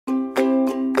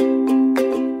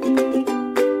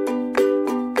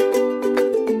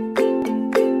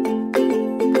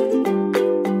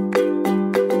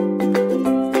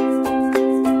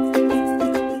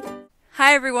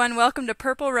everyone, welcome to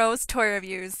Purple Rose Toy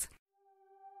Reviews.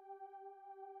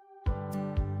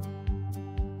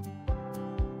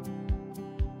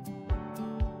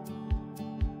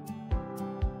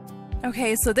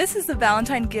 Okay, so this is the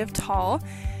Valentine gift haul,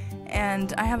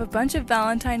 and I have a bunch of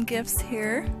Valentine gifts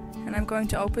here, and I'm going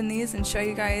to open these and show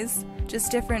you guys just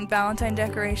different Valentine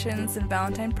decorations and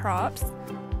Valentine props.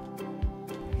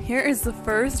 Here is the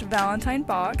first Valentine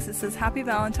box. It says Happy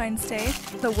Valentine's Day.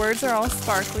 The words are all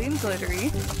sparkly and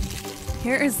glittery.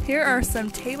 Here are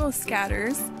some table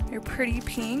scatters. They're pretty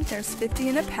pink. There's 50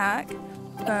 in a pack.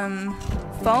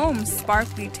 Foam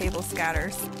sparkly table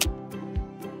scatters.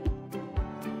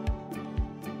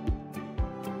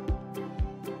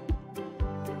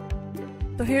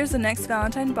 So here's the next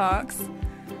Valentine box,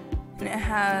 and it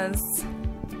has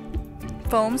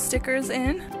foam stickers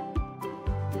in.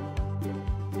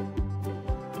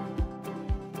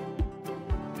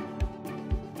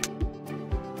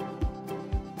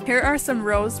 Here are some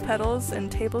rose petals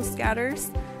and table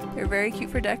scatters. They're very cute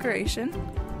for decoration.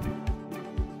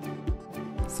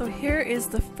 So here is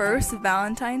the first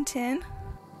Valentine tin.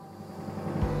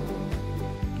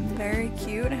 Very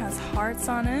cute, it has hearts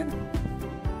on it.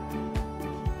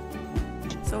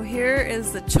 So here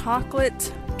is the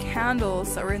chocolate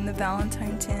candles that were in the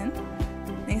Valentine tin.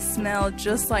 They smell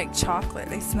just like chocolate.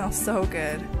 They smell so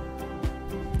good.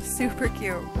 Super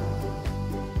cute.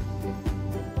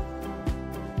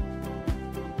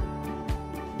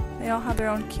 They all have their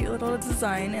own cute little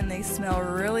design and they smell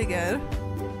really good.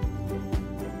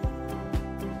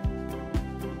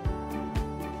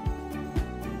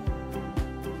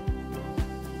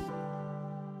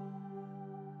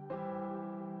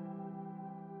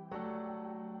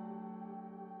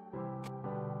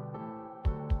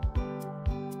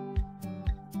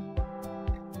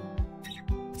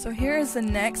 So here is the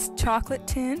next chocolate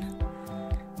tin.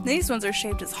 These ones are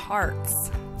shaped as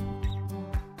hearts.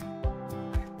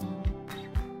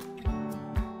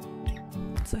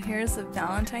 So here's a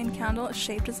Valentine candle. It's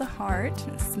shaped as a heart.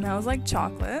 It smells like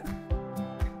chocolate.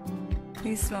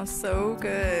 These smell so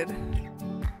good.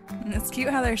 And it's cute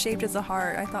how they're shaped as a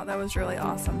heart. I thought that was really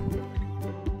awesome.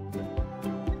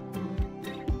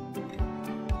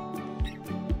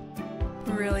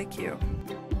 Really cute.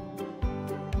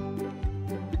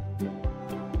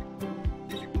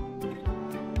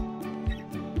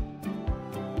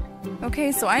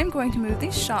 Okay, so I'm going to move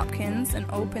these Shopkins and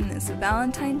open this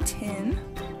Valentine tin.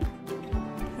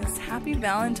 It's Happy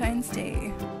Valentine's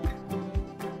Day.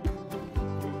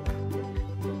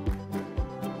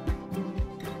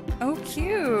 Oh,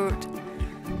 cute!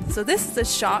 So this is a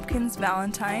Shopkins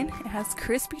Valentine. It has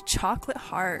crispy chocolate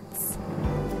hearts.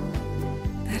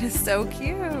 That is so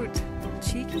cute!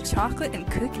 Cheeky chocolate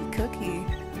and cookie.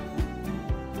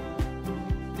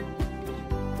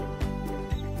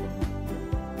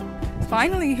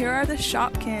 Finally, here are the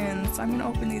Shopkins. I'm going to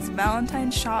open these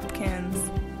Valentine Shopkins.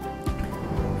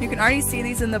 You can already see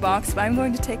these in the box, but I'm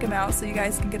going to take them out so you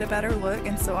guys can get a better look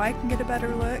and so I can get a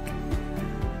better look.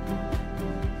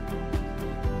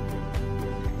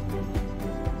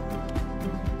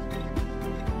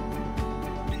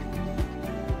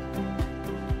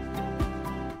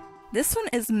 This one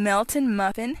is Melton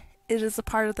Muffin. It is a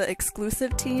part of the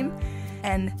exclusive team.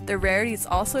 And the rarity is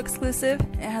also exclusive.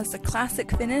 It has the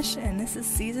classic finish, and this is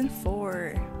season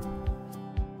 4.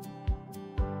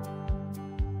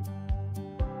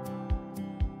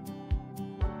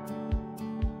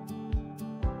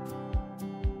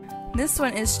 This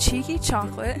one is Cheeky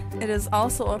Chocolate. It is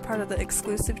also a part of the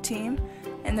exclusive team,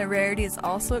 and the rarity is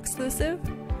also exclusive.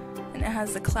 And it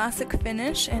has the classic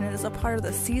finish, and it is a part of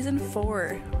the season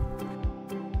 4.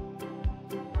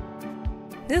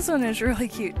 This one is really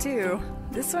cute too.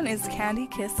 This one is Candy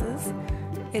Kisses.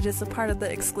 It is a part of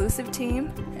the exclusive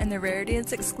team, and the rarity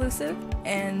is exclusive.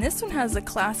 And this one has a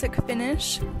classic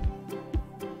finish,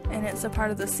 and it's a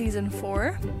part of the season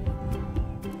 4.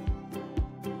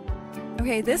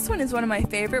 Okay, this one is one of my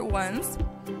favorite ones.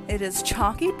 It is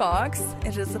Chalky Box.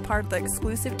 It is a part of the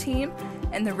exclusive team,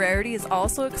 and the rarity is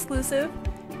also exclusive.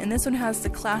 And this one has the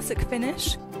classic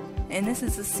finish, and this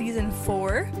is the season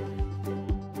 4.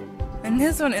 And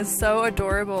this one is so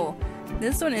adorable.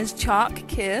 This one is Chalk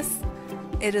Kiss.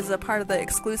 It is a part of the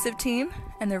exclusive team,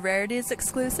 and the rarity is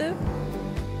exclusive.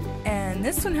 And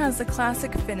this one has the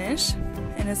classic finish,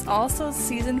 and is also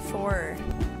season 4.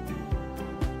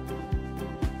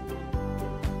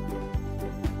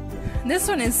 This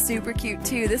one is super cute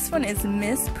too. This one is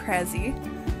Miss Prezi.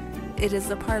 It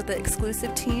is a part of the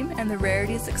exclusive team, and the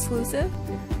rarity is exclusive.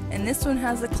 And this one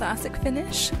has the classic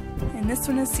finish, and this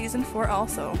one is season 4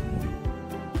 also.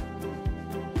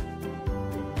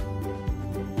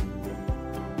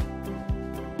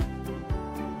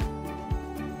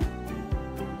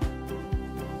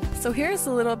 So here's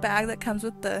the little bag that comes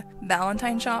with the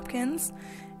Valentine Shopkins,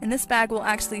 and this bag will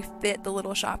actually fit the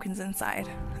little Shopkins inside.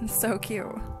 It's so cute.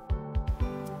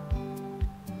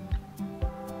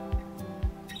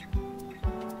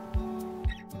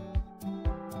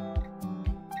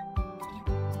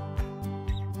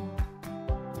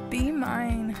 Be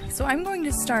mine. So I'm going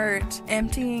to start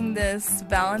emptying this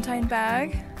Valentine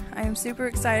bag. I am super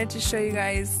excited to show you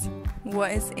guys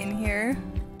what is in here.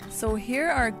 So here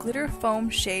are glitter foam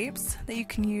shapes that you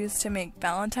can use to make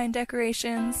Valentine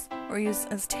decorations or use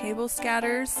as table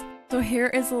scatters. So here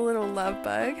is a little love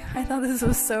bug. I thought this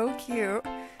was so cute.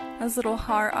 It has little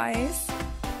heart eyes.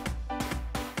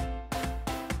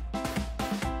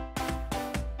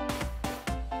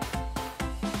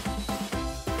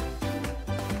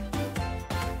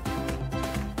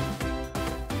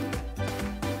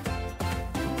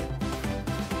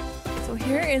 So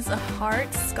here is a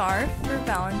heart scarf for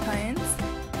Valentine's.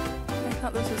 I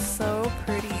thought this was so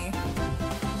pretty.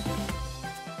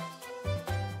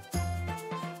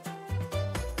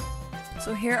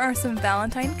 So here are some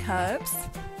Valentine cups,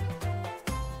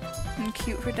 and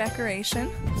cute for decoration.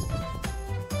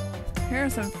 Here are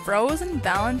some frozen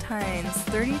Valentines,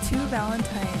 32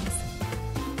 Valentines.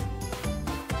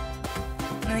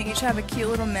 And they each have a cute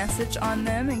little message on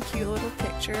them and cute little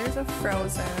pictures of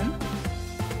Frozen.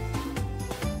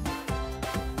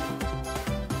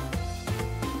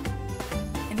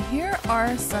 And here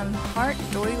are some heart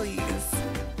doilies.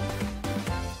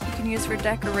 You can use for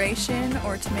decoration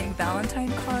or to make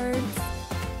Valentine cards.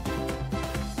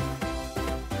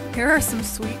 Here are some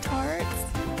sweethearts.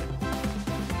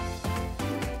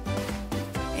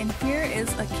 And here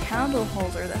is a candle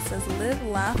holder that says Live,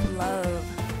 Laugh, Love.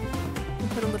 You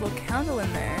put a little candle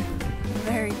in there.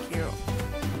 Very cute.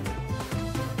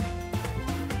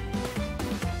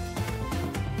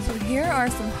 So here are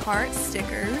some heart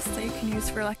stickers that you can use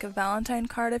for like a Valentine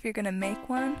card if you're going to make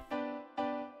one.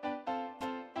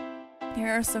 Here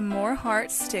are some more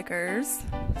heart stickers.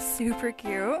 Super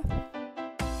cute.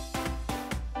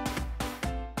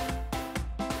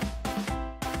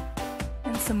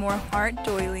 And some more heart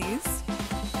doilies.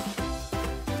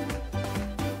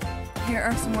 Here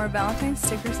are some more Valentine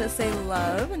stickers that say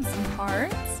love and some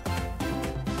hearts.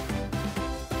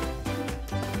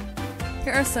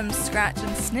 Here are some scratch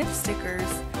and sniff stickers.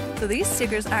 So these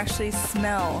stickers actually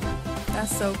smell.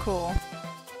 That's so cool.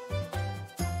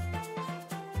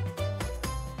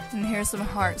 And here's some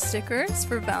heart stickers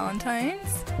for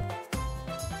Valentine's.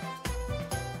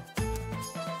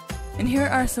 And here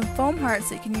are some foam hearts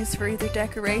that you can use for either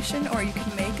decoration or you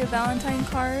can make a Valentine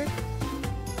card.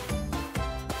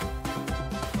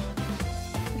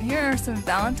 And here are some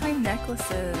Valentine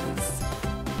necklaces.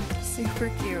 Super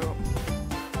cute.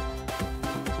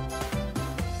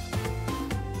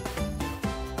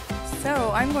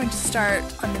 So I'm going to start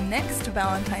on the next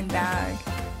Valentine bag.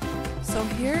 So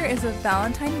here is a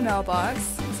Valentine mailbox.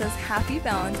 It says Happy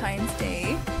Valentine's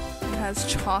Day. It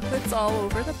has chocolates all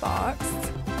over the box.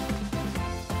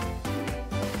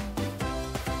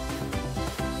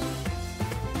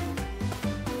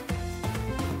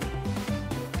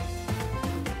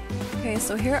 Okay,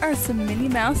 so here are some Minnie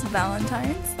Mouse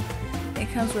Valentines. It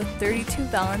comes with 32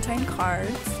 Valentine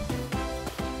cards.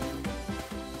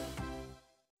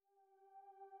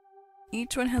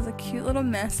 Each one has a cute little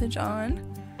message on.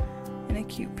 And a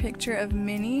cute picture of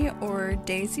Minnie or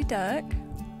Daisy Duck.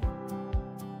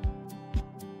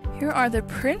 Here are the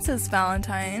Princess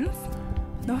Valentines.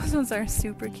 Those ones are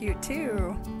super cute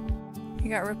too. You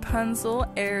got Rapunzel,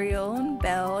 Ariel, and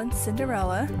Belle, and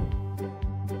Cinderella.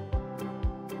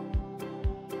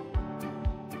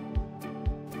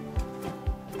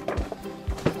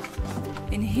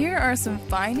 And here are some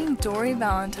Finding Dory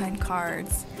Valentine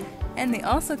cards. And they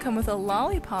also come with a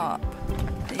lollipop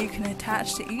that you can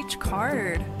attach to each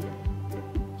card.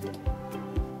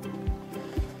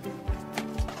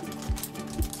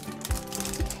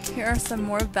 Here are some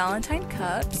more Valentine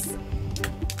cups.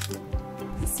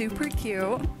 Super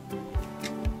cute.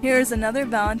 Here's another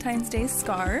Valentine's Day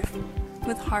scarf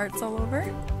with hearts all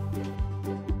over.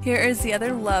 Here is the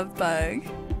other love bug.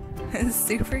 It's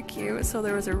super cute. So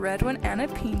there was a red one and a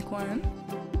pink one.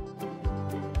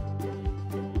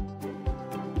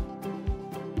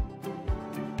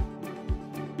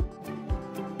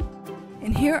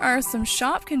 And here are some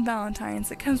Shopkin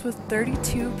Valentines. It comes with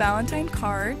 32 Valentine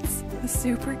cards. It's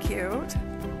super cute.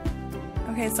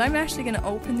 Okay, so I'm actually going to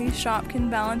open these Shopkin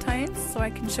Valentines so I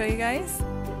can show you guys.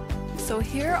 So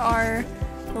here are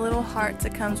the little hearts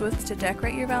it comes with to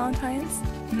decorate your Valentines.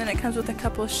 And then it comes with a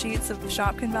couple sheets of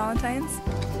Shopkin Valentines.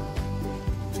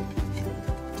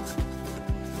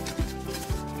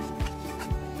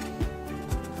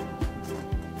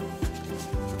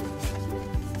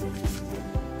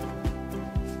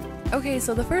 Okay,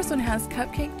 so the first one has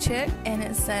Cupcake Chick, and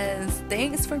it says,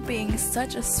 "Thanks for being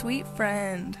such a sweet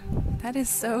friend." That is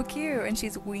so cute, and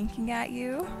she's winking at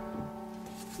you.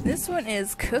 This one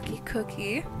is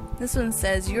Kooky. This one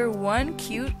says, "You're one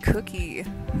cute cookie."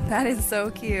 That is so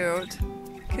cute.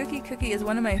 Kooky is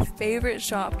one of my favorite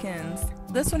Shopkins.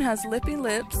 This one has Lippy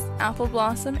Lips, Apple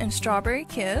Blossom, and Strawberry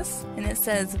Kiss, and it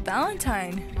says,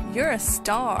 "Valentine, you're a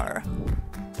star."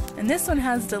 And this one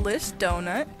has Delish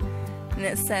Donut, and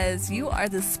it says, "You are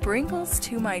the sprinkles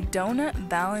to my donut,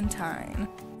 Valentine."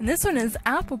 And this one is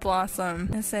Apple Blossom,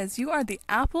 and it says, "You are the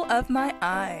apple of my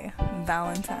eye,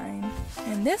 Valentine."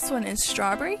 And this one is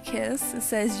Strawberry Kiss. It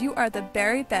says, "You are the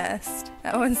very best."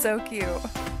 That one's so cute.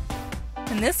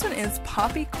 And this one is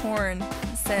Poppy Corn.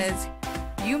 It says,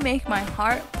 "You make my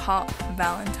heart pop,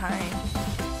 Valentine."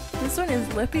 This one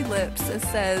is Lippy Lips. It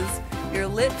says, "Your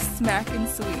lips smacking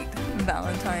sweet,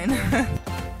 Valentine."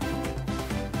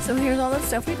 So here's all the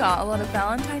stuff we got. A lot of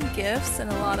Valentine gifts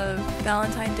and a lot of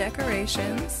Valentine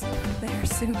decorations. They are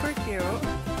super cute.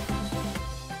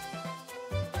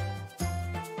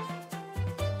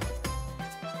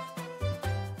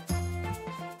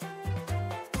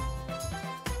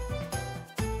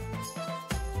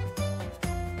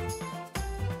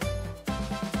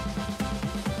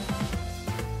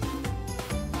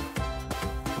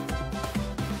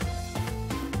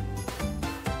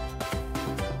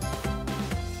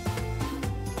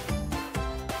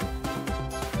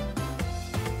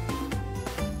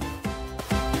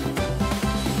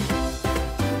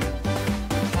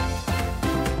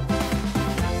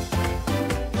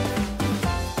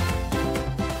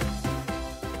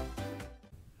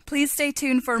 Please stay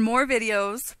tuned for more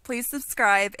videos. Please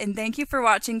subscribe, and thank you for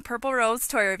watching Purple Rose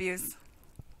Toy Reviews.